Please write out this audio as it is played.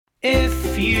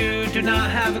If you do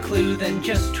not have a clue, then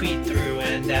just tweet through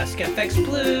and ask FX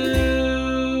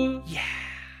Blue. Yeah.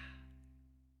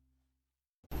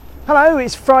 Hello,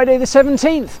 it's Friday the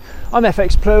 17th. I'm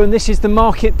FX Blue and this is the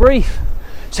market brief.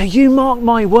 So you mark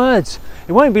my words,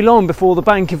 it won't be long before the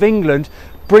Bank of England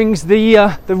brings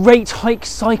the rate hike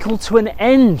cycle to an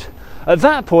end. At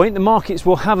that point, the markets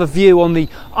will have a view on the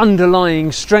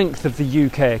underlying strength of the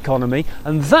UK economy,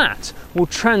 and that will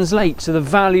translate to the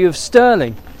value of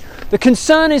sterling. The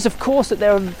concern is, of course, that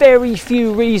there are very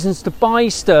few reasons to buy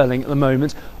sterling at the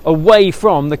moment away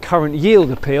from the current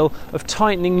yield appeal of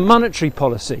tightening monetary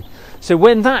policy. So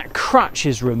when that crutch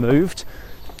is removed,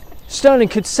 sterling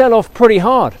could sell off pretty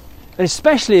hard, and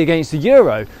especially against the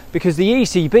euro, because the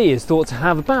ECB is thought to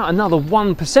have about another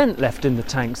 1% left in the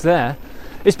tanks there.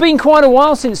 It's been quite a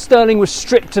while since sterling was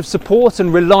stripped of support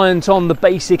and reliant on the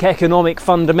basic economic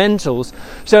fundamentals.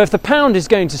 So if the pound is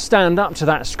going to stand up to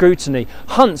that scrutiny,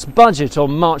 Hunt's budget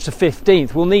on March the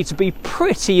 15th will need to be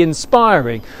pretty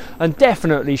inspiring and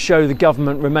definitely show the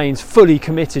government remains fully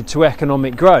committed to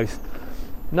economic growth.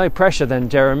 No pressure then,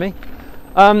 Jeremy.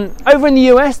 Over in the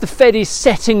US, the Fed is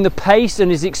setting the pace and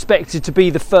is expected to be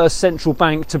the first central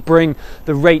bank to bring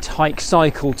the rate hike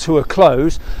cycle to a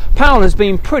close. Powell has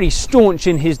been pretty staunch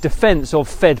in his defence of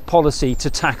Fed policy to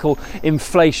tackle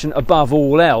inflation above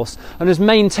all else, and has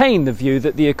maintained the view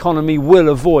that the economy will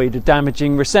avoid a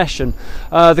damaging recession.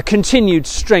 The continued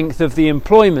strength of the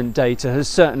employment data has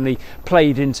certainly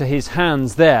played into his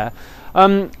hands there.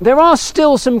 There are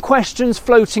still some questions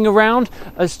floating around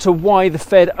as to why the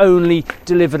Fed only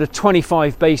delivered a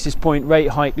 25 basis point rate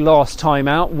hike last time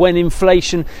out when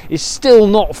inflation is still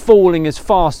not falling as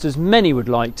fast as many would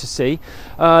like to see.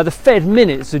 The Fed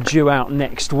minutes are due out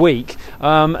next week,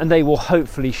 and they will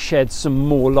hopefully shed some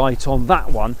more light on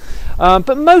that one.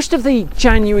 But most of the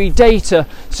January data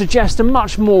suggest a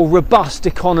much more robust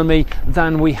economy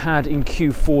than we had in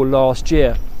Q4 last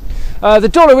year. The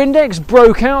dollar index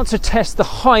broke out to test the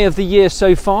high of the year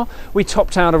so far. We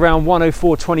topped out around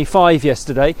 104.25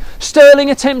 yesterday. Sterling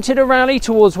attempted a rally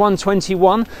towards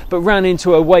 121, but ran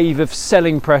into a wave of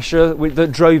selling pressure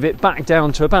that drove it back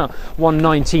down to about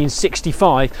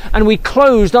 119.65, and we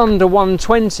closed under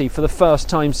 120 for the first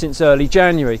time since early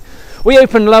January. We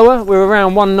opened lower, we're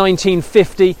around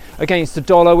 119.50 against the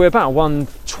dollar, we're about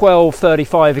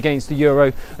 112.35 against the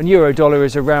euro, and euro dollar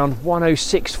is around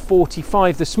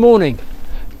 106.45 this morning.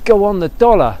 Go on the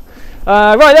dollar.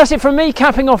 Right, that's it from me,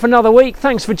 capping off another week.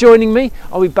 Thanks for joining me.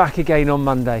 I'll be back again on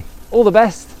Monday. All the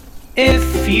best.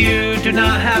 If you do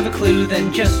not have a clue,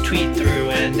 then just tweet through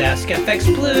and ask FX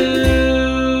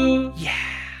Blue.